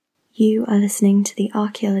You are listening to the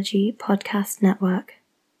Archaeology Podcast Network.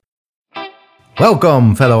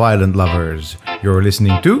 Welcome, fellow island lovers. You're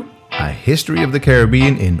listening to A History of the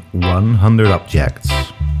Caribbean in 100 Objects.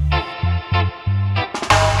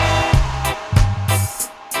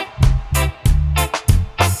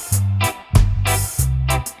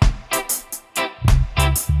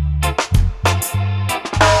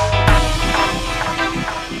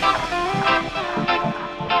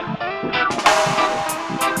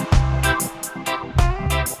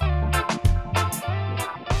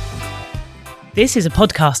 This is a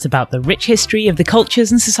podcast about the rich history of the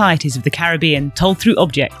cultures and societies of the Caribbean, told through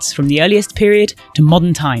objects from the earliest period to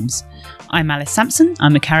modern times. I'm Alice Sampson,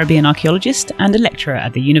 I'm a Caribbean archaeologist and a lecturer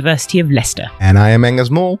at the University of Leicester. And I am Angus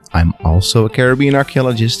Mole, I'm also a Caribbean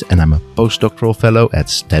archaeologist and I'm a postdoctoral fellow at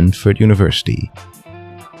Stanford University.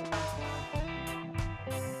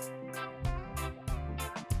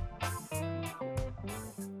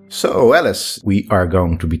 So Alice, we are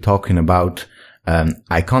going to be talking about an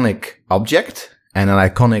iconic object and an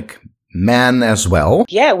iconic man as well.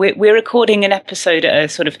 Yeah, we're recording an episode at a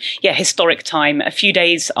sort of, historic time, a few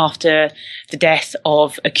days after the death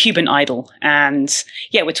of a Cuban idol. And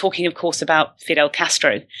we're talking, of course, about Fidel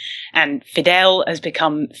Castro. And Fidel has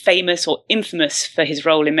become famous or infamous for his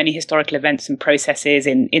role in many historical events and processes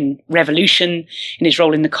in revolution, in his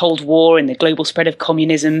role in the Cold War, in the global spread of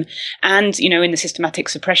communism, and, in the systematic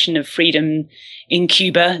suppression of freedom in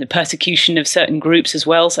Cuba, the persecution of certain groups as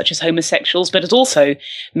well, such as homosexuals, but has also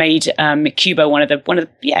made Cuba one of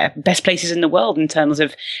the best places in the world in terms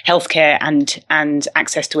of healthcare and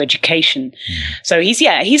access to education. So he's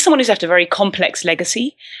someone who's left a very complex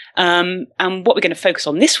legacy. And what we're going to focus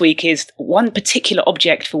on this week is one particular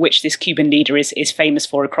object for which this Cuban leader is famous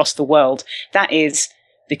for across the world. That is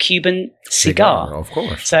the Cuban cigar. Of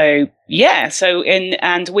course. So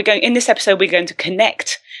in this episode we're going to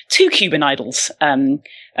connect two Cuban idols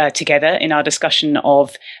together in our discussion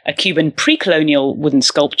of a Cuban pre-colonial wooden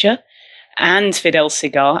sculpture and Fidel's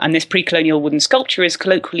cigar. And this pre-colonial wooden sculpture is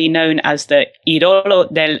colloquially known as the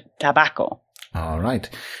Idolo del Tabaco. All right.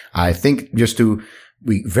 I think just to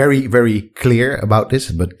be very, very clear about this,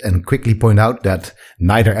 and quickly point out that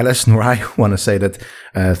neither Alice nor I want to say that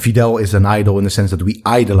Fidel is an idol in the sense that we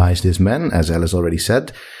idolize this man, as Alice already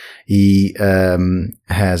said. He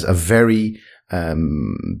has a very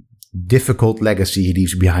difficult legacy he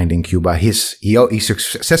leaves behind in Cuba. He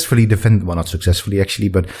successfully defended, well, not successfully actually,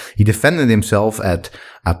 but he defended himself at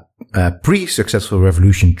a pre-successful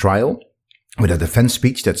revolution trial with a defense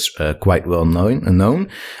speech that's quite well known.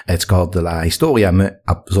 It's called La Historia me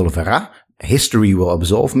absolverá. History will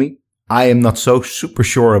absolve me. I am not so super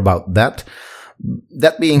sure about that.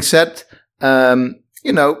 That being said,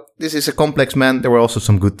 this is a complex man. There were also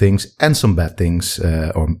some good things and some bad things,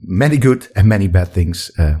 or many good and many bad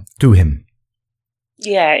things to him.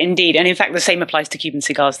 Yeah, indeed. And in fact, the same applies to Cuban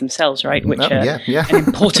cigars themselves, right? Which are an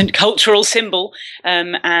important cultural symbol.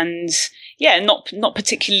 Not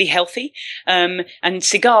particularly healthy. And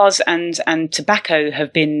cigars and tobacco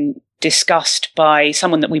have been discussed by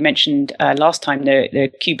someone that we mentioned last time,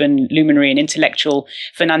 the Cuban luminary and intellectual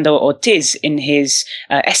Fernando Ortiz, in his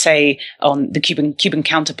essay on the Cuban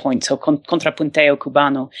counterpoint, or Contrapunteo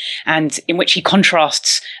Cubano, and in which he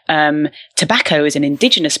contrasts tobacco as an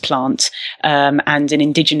indigenous plant and an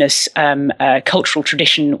indigenous cultural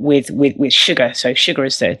tradition with sugar. So sugar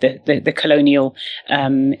is the colonial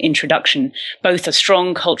introduction. Both are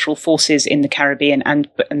strong cultural forces in the Caribbean and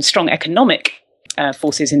strong economic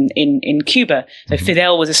forces in Cuba. So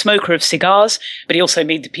Fidel was a smoker of cigars, but he also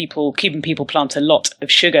made the Cuban people plant a lot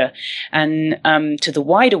of sugar. And to the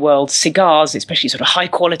wider world, cigars, especially sort of high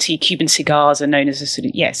quality Cuban cigars, are known as a sort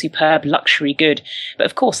of superb luxury good. But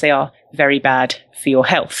of course, they are very bad for your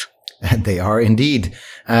health. And they are indeed.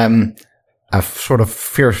 A sort of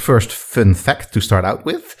first fun fact to start out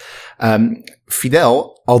with.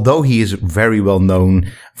 Fidel, although he is very well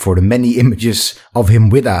known for the many images of him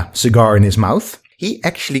with a cigar in his mouth, he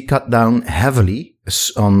actually cut down heavily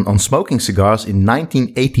on smoking cigars in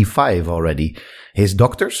 1985 already. His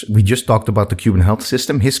doctors, we just talked about the Cuban health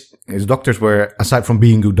system. His doctors were, aside from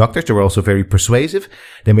being good doctors, they were also very persuasive.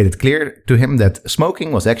 They made it clear to him that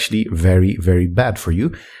smoking was actually very, very bad for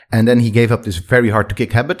you. And then he gave up this very hard to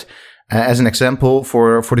kick habit as an example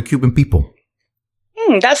for the Cuban people.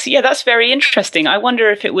 That's very interesting. I wonder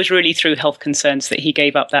if it was really through health concerns that he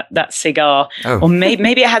gave up that cigar, or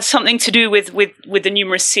maybe it had something to do with the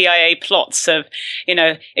numerous CIA plots of,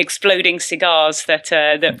 exploding cigars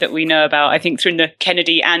that we know about. I think through the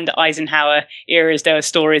Kennedy and Eisenhower eras, there were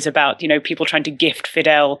stories about people trying to gift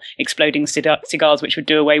Fidel exploding cigars, which would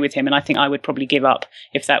do away with him. And I think I would probably give up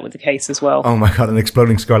if that were the case as well. Oh my God, an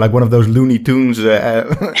exploding cigar, like one of those Looney Tunes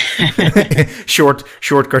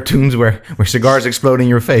short cartoons where cigars explode in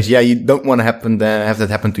your face. Yeah, you don't want to have that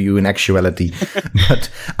happen to you in actuality. But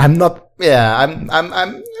I'm not. Yeah,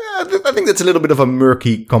 I think that's a little bit of a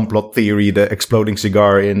murky complot theory, the exploding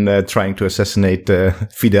cigar in trying to assassinate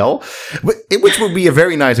Fidel, which would be a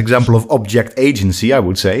very nice example of object agency, I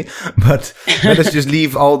would say. But let us just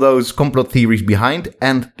leave all those complot theories behind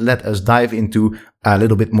and let us dive into a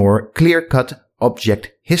little bit more clear-cut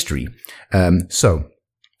object history. So,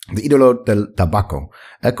 the Idolo del Tabaco.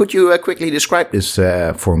 Could you quickly describe this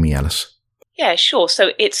for me, Alice? Yeah, sure.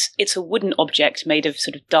 So it's a wooden object made of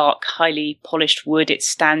sort of dark, highly polished wood. It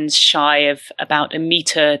stands shy of about 1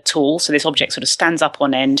 meter tall. So this object sort of stands up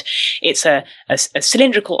on end. It's a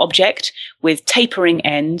cylindrical object with tapering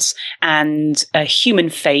ends and a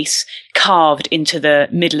human face carved into the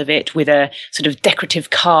middle of it with a sort of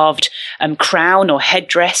decorative carved crown or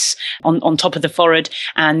headdress on top of the forehead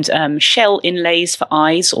and shell inlays for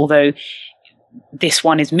eyes, although this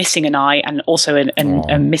one is missing an eye and also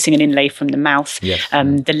missing an inlay from the mouth. Yes.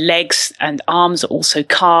 The legs and arms are also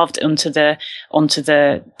carved onto the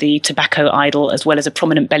tobacco idol, as well as a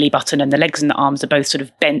prominent belly button, and the legs and the arms are both sort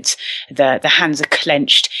of bent. The hands are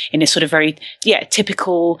clenched in this sort of very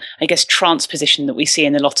typical, I guess, trance position that we see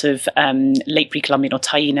in a lot of late Pre-Columbian or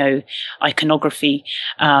Taino iconography.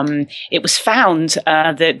 It was found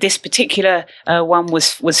that this particular one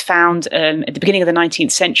was found at the beginning of the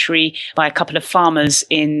 19th century by a couple of farmers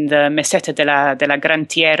in the Meseta de la Gran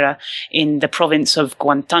Tierra in the province of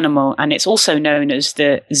Guantanamo, and it's also known as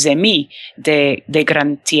the Zemi de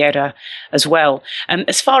Gran Tierra as well.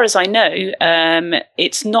 As far as I know,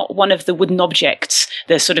 it's not one of the wooden objects,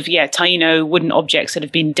 the sort of Taino wooden objects that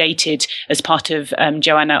have been dated as part of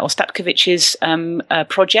Joanna Ostapkovich's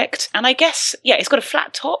project. And I guess it's got a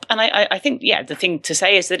flat top, and I think the thing to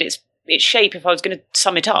say is that its shape, if I was going to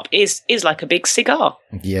sum it up, is like a big cigar.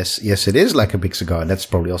 Yes, it is like a big cigar. That's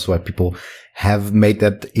probably also why people have made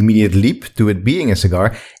that immediate leap to it being a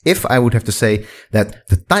cigar. If I would have to say that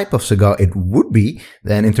the type of cigar it would be,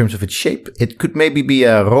 then in terms of its shape, it could maybe be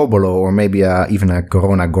a Robolo or maybe even a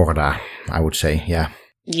Corona Gorda, I would say, yeah.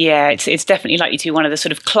 Yeah, it's definitely likely to be one of the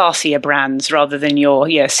sort of classier brands rather than your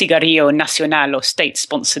Cigarrillo Nacional or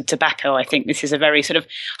state-sponsored tobacco. I think this is a very sort of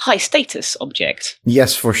high-status object.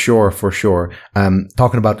 Yes, for sure.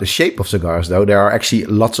 Talking about the shape of cigars, though, there are actually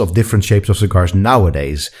lots of different shapes of cigars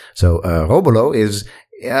nowadays. So Robolo is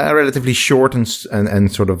a relatively short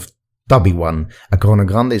and sort of tubby one. A Corona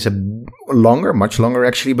Grande is much longer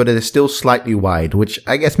actually, but it is still slightly wide, which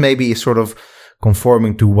I guess maybe is sort of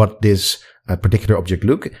conforming to what this particular object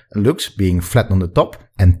looks, being flat on the top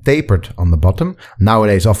and tapered on the bottom.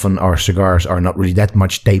 Nowadays, often our cigars are not really that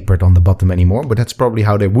much tapered on the bottom anymore, but that's probably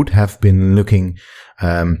how they would have been looking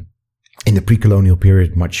in the pre-colonial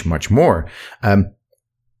period much, much more.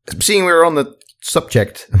 Seeing we're on the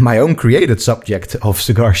subject, my own created subject of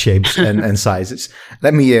cigar shapes and sizes,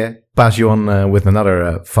 let me pass you on with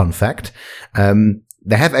another fun fact.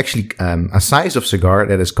 They have actually a size of cigar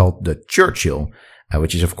that is called the Churchill,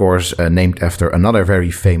 which is, of course, named after another very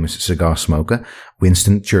famous cigar smoker,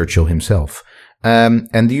 Winston Churchill himself.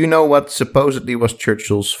 And do you know what supposedly was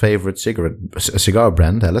Churchill's favorite cigar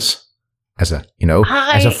brand, Alice? As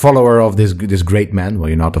a follower of this great man. Well,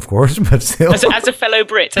 you're not, of course, but still. As a fellow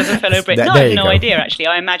Brit. No, I have no idea, actually.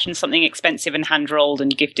 I imagine something expensive and hand-rolled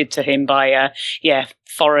and gifted to him by,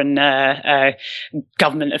 foreign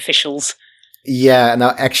government officials. Yeah,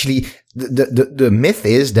 now actually, the myth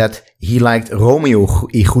is that he liked Romeo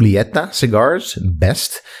y Julieta cigars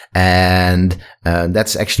best, and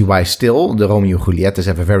that's actually why still the Romeo y Julietas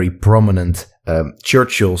have a very prominent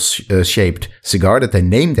Churchill-shaped cigar that they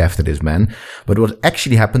named after this man. But what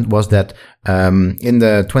actually happened was that in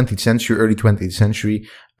the 20th century, early 20th century,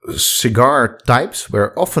 cigar types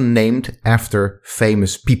were often named after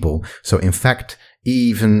famous people. So in fact,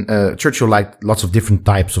 even Churchill liked lots of different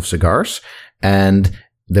types of cigars. And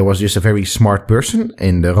there was just a very smart person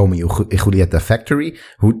in the Romeo y Julieta factory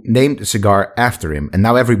who named a cigar after him. And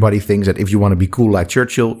now everybody thinks that if you want to be cool like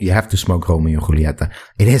Churchill, you have to smoke Romeo y Julieta.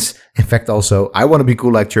 It is, in fact, also, I want to be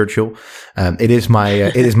cool like Churchill. It is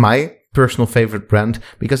my personal favorite brand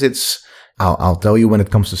because I'll tell you, when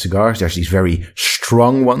it comes to cigars, there's these very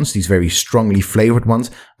strong ones, these very strongly flavored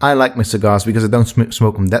ones. I like my cigars because I don't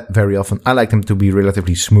smoke them that very often. I like them to be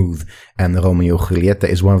relatively smooth. And Romeo Julieta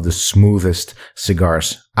is one of the smoothest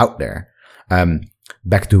cigars out there.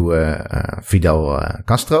 Back to Fidel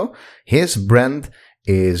Castro. His brand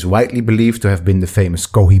is widely believed to have been the famous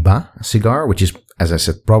Cohiba cigar, which is, as I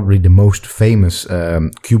said, probably the most famous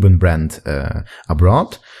Cuban brand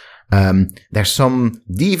abroad. There's some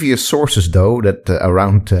devious sources, though, that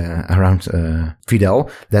around Fidel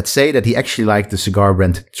that say that he actually liked the cigar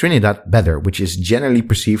brand Trinidad better, which is generally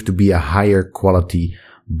perceived to be a higher quality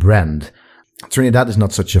brand. Trinidad is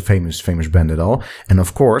not such a famous brand at all. And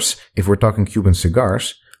of course, if we're talking Cuban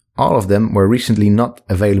cigars, all of them were recently not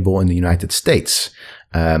available in the United States.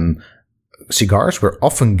 Cigars were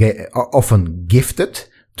often gifted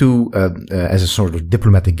to as a sort of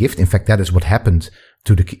diplomatic gift. In fact, that is what happened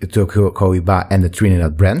to Cohiba and the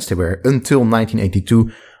Trinidad brands. They were until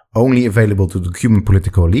 1982 only available to the Cuban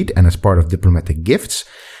political elite and as part of diplomatic gifts.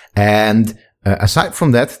 And aside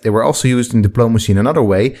from that, they were also used in diplomacy in another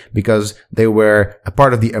way because they were a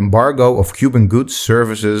part of the embargo of Cuban goods,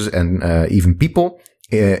 services, and even people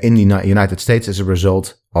in the United States as a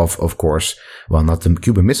result of course, well, not the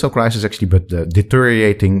Cuban Missile Crisis actually, but the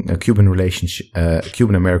deteriorating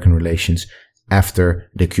Cuban-American relations after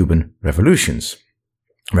the Cuban Revolution.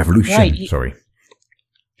 Sorry.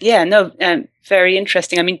 Yeah, no, very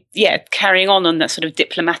interesting. I mean, yeah, carrying on that sort of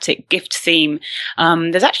diplomatic gift theme,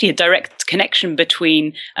 there's actually a direct connection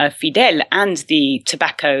between Fidel and the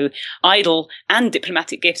tobacco idol and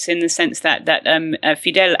diplomatic gifts in the sense that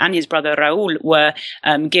Fidel and his brother Raúl were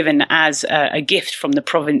given as a gift from the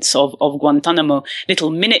province of Guantanamo little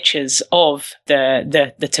miniatures of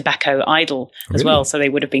the tobacco idol as well. So they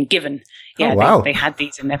would have been given. Yeah, they had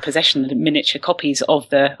these in their possession, the miniature copies of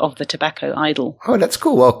the tobacco idol. Oh, that's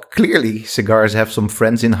cool. Well, clearly cigars have some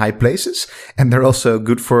friends in high places, and they're also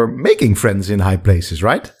good for making friends in high places,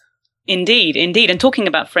 right? Indeed. And talking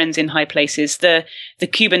about friends in high places, the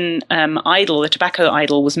Cuban idol, the tobacco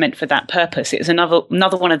idol, was meant for that purpose. It was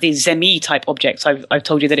another one of these zemi type objects. I've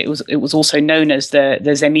told you that it was also known as the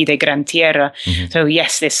zemi de gran tierra. Mm-hmm. So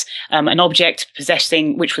yes, this an object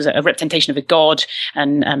which was a representation of a god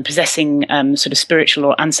and possessing sort of spiritual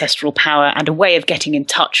or ancestral power and a way of getting in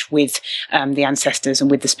touch with the ancestors and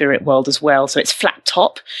with the spirit world as well. So its flat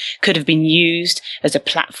top could have been used as a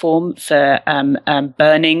platform for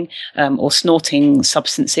burning or snorting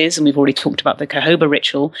substances, and we've already talked about the cajoba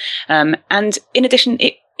ritual. And in addition,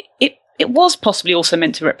 it was possibly also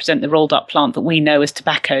meant to represent the rolled up plant that we know as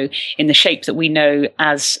tobacco in the shape that we know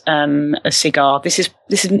as a cigar.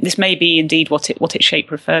 This may be indeed what its shape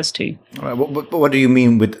refers to. What do you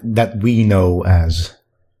mean with that we know as?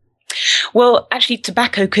 Well, actually,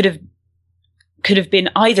 tobacco could have been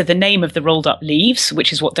either the name of the rolled up leaves,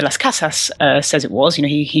 which is what De las Casas says it was. You know,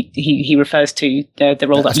 he refers to the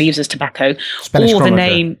rolled up leaves as tobacco, Spanish or chronicler.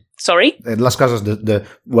 the name. Sorry, Las Casas.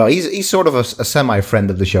 He's sort of a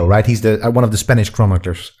semi-friend of the show, right? He's one of the Spanish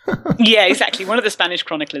chroniclers. Yeah, exactly, one of the Spanish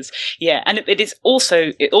chroniclers. Yeah, and it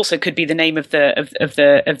also could be the name of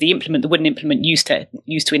the implement, the wooden implement used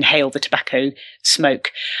to inhale the tobacco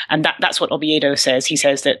smoke, and that's what Oviedo says. He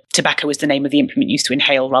says that tobacco is the name of the implement used to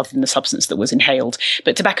inhale rather than the substance that was inhaled.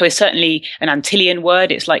 But tobacco is certainly an Antillean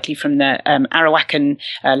word. It's likely from the Arawakan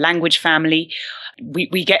language family.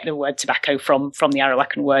 We get the word tobacco from the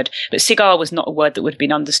Arawakan word, but cigar was not a word that would have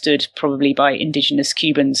been understood probably by indigenous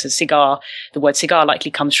Cubans. The word cigar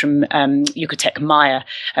likely comes from Yucatec Maya,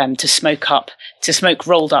 to smoke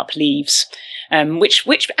rolled up leaves.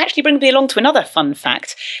 Which actually brings me along to another fun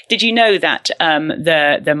fact. Did you know that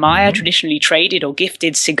the Maya traditionally traded or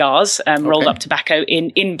gifted cigars, rolled up tobacco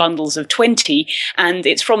in bundles of 20, and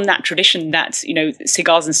it's from that tradition that, you know,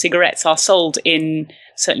 cigars and cigarettes are sold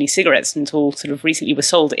certainly cigarettes until sort of recently were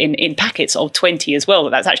sold in packets of 20 as well.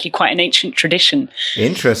 That's actually quite an ancient tradition.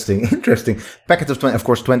 Interesting. Packets of 20, of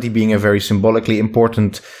course, 20 being a very symbolically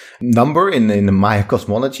important number in the Maya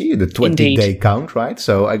cosmology, the 20-day count, right?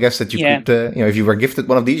 So I guess that you could, if you were gifted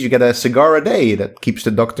one of these, you get a cigar a day that keeps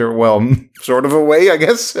the doctor, well, sort of away, I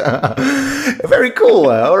guess. Very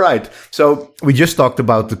cool. All right. So we just talked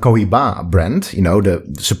about the Cohiba brand, you know, the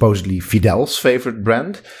supposedly Fidel's favorite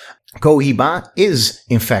brand. Cohiba is,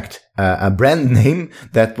 in fact, a brand name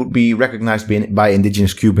that would be recognized by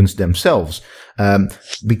indigenous Cubans themselves,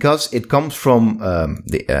 because it comes from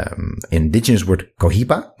the indigenous word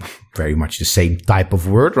cohiba, very much the same type of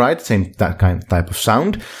word, right? Same type of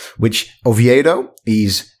sound, which Oviedo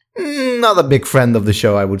is not a big friend of the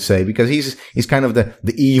show, I would say, because he's kind of the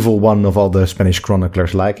evil one of all the Spanish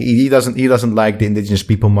chroniclers. Like he doesn't like the indigenous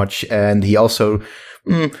people much, and he also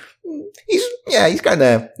he's kind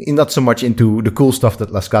of not so much into the cool stuff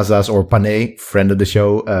that Las Casas or Panay, friend of the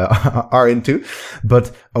show, are into.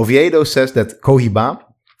 But Oviedo says that Cohiba,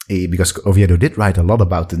 because Oviedo did write a lot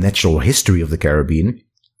about the natural history of the Caribbean,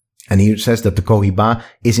 and he says that the Cohiba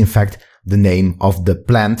is in fact the name of the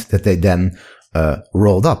plant that they then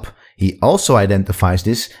rolled up. He also identifies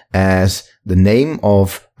this as the name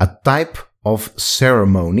of a type of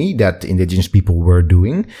ceremony that indigenous people were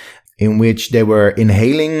doing, in which they were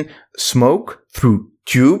inhaling smoke through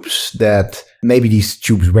tubes that maybe these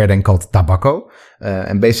tubes were then called tabaco.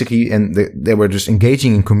 They were just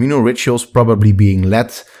engaging in communal rituals, probably being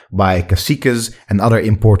led by caciques and other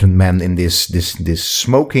important men in this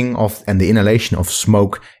smoking of and the inhalation of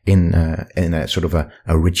smoke in a sort of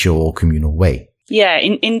a ritual communal way. Yeah,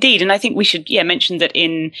 indeed. And I think we should, mention that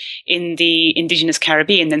in the indigenous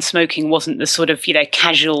Caribbean, then smoking wasn't the sort of,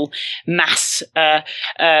 casual mass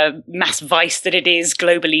vice that it is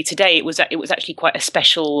globally today. It was actually quite a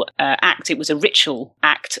special act. It was a ritual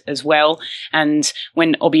act as well. And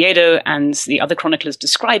when Oviedo and the other chroniclers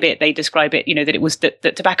describe it, they describe it, that it was that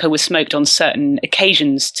tobacco was smoked on certain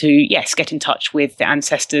occasions to, get in touch with the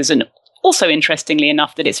ancestors, and also, interestingly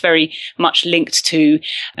enough, that it's very much linked to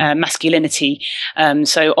masculinity.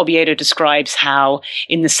 So Oviedo describes how,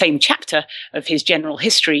 in the same chapter of his general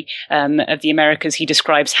history of the Americas, he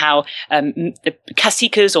describes how the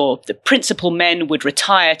caciques, or the principal men, would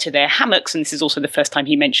retire to their hammocks. And this is also the first time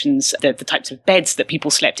he mentions the types of beds that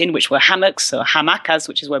people slept in, which were hammocks, or hamacas,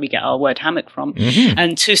 which is where we get our word hammock from,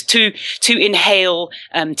 and to inhale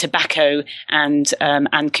tobacco and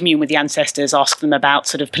commune with the ancestors, ask them about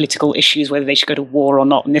sort of political issues, whether they should go to war or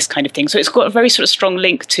not, and this kind of thing. So it's got a very sort of strong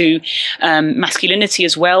link to masculinity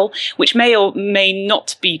as well, which may or may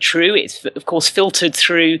not be true. It's, of course, filtered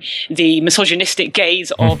through the misogynistic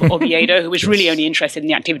gaze of Oviedo, who was really only interested in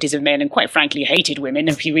the activities of men and, quite frankly, hated women,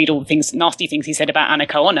 if you read all the nasty things he said about Ana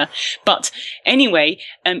Caona. But anyway,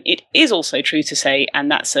 it is also true to say,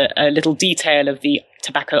 and that's a little detail of the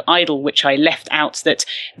tobacco idol, which I left out, that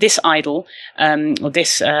this idol, or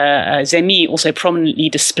this zemi, also prominently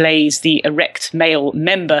displays the erect male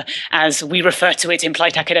member, as we refer to it in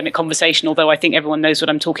polite academic conversation, although I think everyone knows what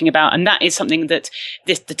I'm talking about. And that is something that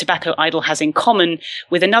the tobacco idol has in common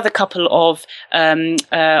with another couple of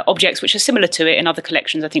objects which are similar to it in other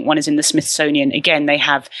collections. I think one is in the Smithsonian. Again, they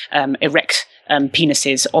have erect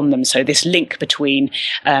penises on them. So this link between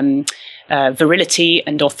virility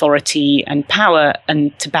and authority and power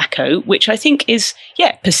and tobacco, which I think is,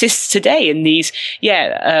 persists today in these,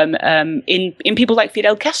 in people like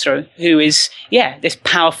Fidel Castro, who is, this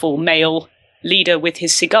powerful male leader with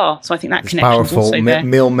his cigar. So I think that connection is also there.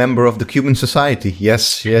 Male member of the Cuban society.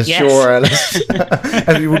 Yes. Sure, Alice.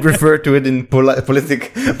 As we would refer to it in polite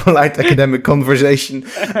academic conversation.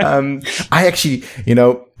 I actually,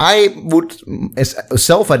 I would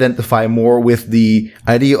self-identify more with the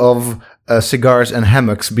idea of cigars and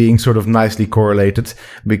hammocks being sort of nicely correlated,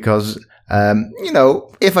 because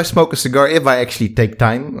if I smoke a cigar, if I actually take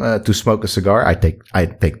time to smoke a cigar, I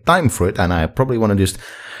take time for it, and I probably want to just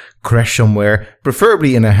crash somewhere,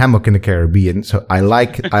 preferably in a hammock in the Caribbean. So I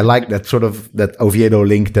like that sort of that Oviedo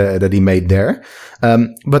link that he made there.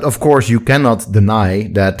 But of course, you cannot deny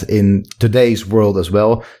that in today's world as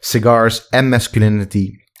well, cigars and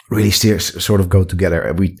masculinity really sort of go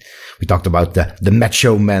together. We talked about the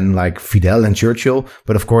macho men like Fidel and Churchill,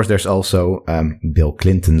 but of course there's also Bill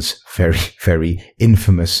Clinton's very, very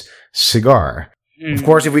infamous cigar. Of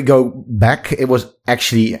course, if we go back, it was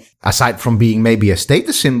actually, aside from being maybe a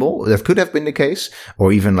status symbol, that could have been the case,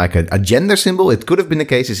 or even like a gender symbol, it could have been the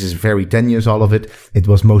case. This is very tenuous, all of it. It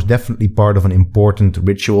was most definitely part of an important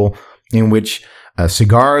ritual in which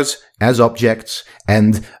cigars as objects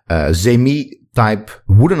and zemi-type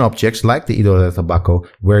wooden objects like the Idolo de Tabaco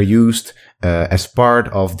were used as part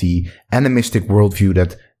of the animistic worldview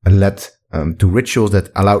that led to rituals that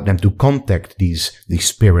allowed them to contact these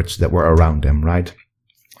spirits that were around them, right?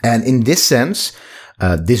 And in this sense,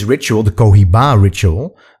 this ritual, the Cohiba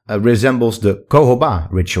ritual, resembles the Cohoba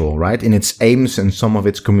ritual, right? In its aims and some of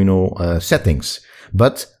its communal settings.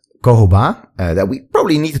 But Cohoba, that we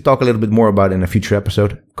probably need to talk a little bit more about in a future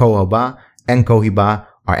episode, Cohoba and Cohiba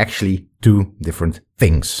are actually two different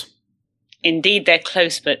things. Indeed, they're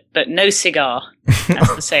close, but no cigar,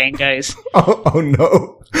 as the saying goes. Oh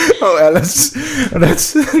no. Oh, Alice.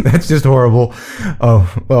 That's just horrible.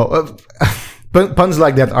 Oh, well, puns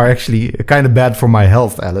like that are actually kind of bad for my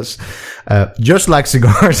health, Alice. Just like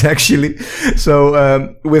cigars, actually.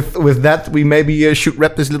 So, with that, we maybe should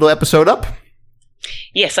wrap this little episode up.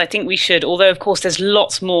 Yes, I think we should. Although, of course, there's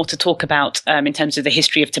lots more to talk about in terms of the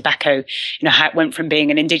history of tobacco. How it went from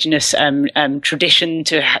being an indigenous tradition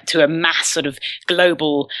to a mass sort of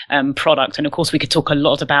global product. And of course, we could talk a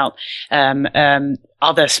lot about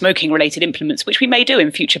other smoking-related implements, which we may do in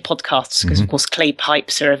future podcasts, because, of course, clay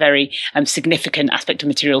pipes are a very significant aspect of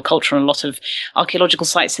material culture on a lot of archaeological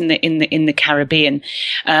sites in the Caribbean.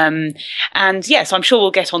 And yes, I'm sure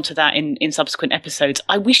we'll get onto that in subsequent episodes.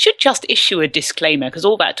 We should just issue a disclaimer, because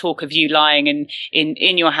all that talk of you lying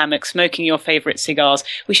in your hammock, smoking your favorite cigars,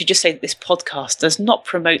 we should just say that this podcast does not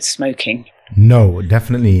promote smoking. No,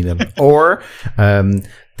 definitely not. Or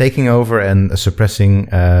taking over and suppressing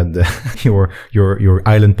your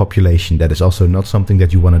island population. That is also not something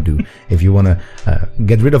that you want to do. If you want to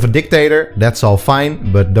get rid of a dictator, that's all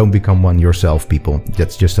fine, but don't become one yourself, people.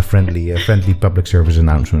 That's just a friendly public service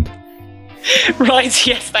announcement. Right.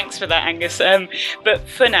 Yes. Thanks for that, Angus. But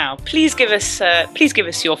for now, please give us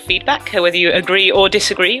your feedback, whether you agree or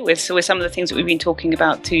disagree with some of the things that we've been talking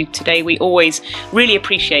about today. We always really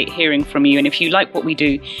appreciate hearing from you. And if you like what we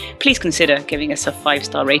do, please consider giving us a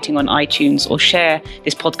 5-star rating on iTunes, or share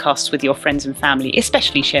this podcast with your friends and family.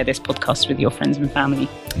 Especially share this podcast with your friends and family.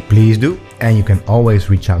 Please do. And you can always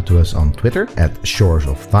reach out to us on Twitter at Shores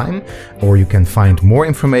of Time, or you can find more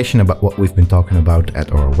information about what we've been talking about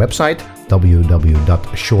at our website,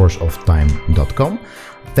 www.shoresoftime.com.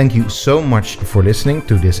 Thank you so much for listening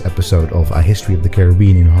to this episode of A History of the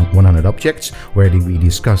Caribbean in 100 Objects, where we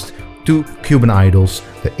discussed 2 Cuban idols,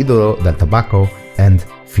 the Idolo, the Tabaco, and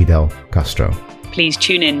Fidel Castro. Please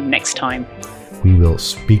tune in next time. We will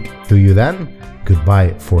speak to you then.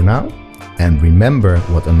 Goodbye for now. And remember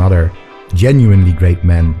what another genuinely great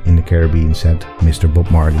man in the Caribbean said, Mr. Bob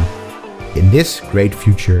Marley. In this great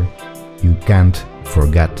future, you can't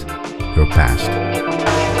forget your past.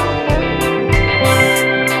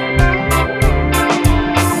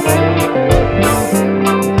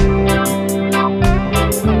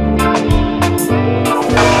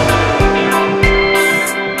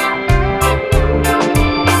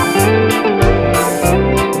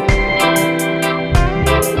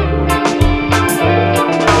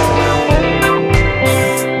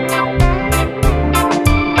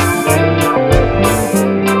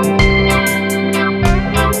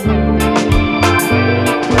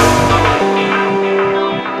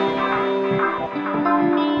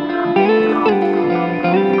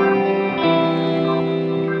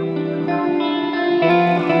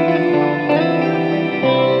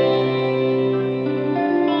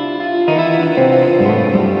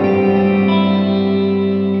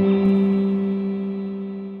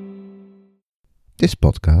 This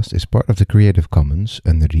podcast is part of the Creative Commons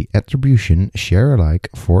under the Attribution Share Alike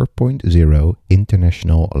 4.0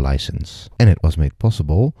 International License. And it was made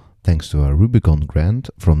possible thanks to a Rubicon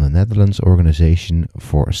grant from the Netherlands Organization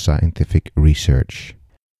for Scientific Research.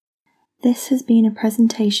 This has been a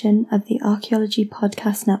presentation of the Archaeology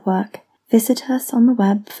Podcast Network. Visit us on the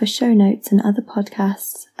web for show notes and other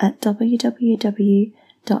podcasts at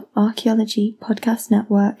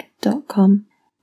www.archaeologypodcastnetwork.com.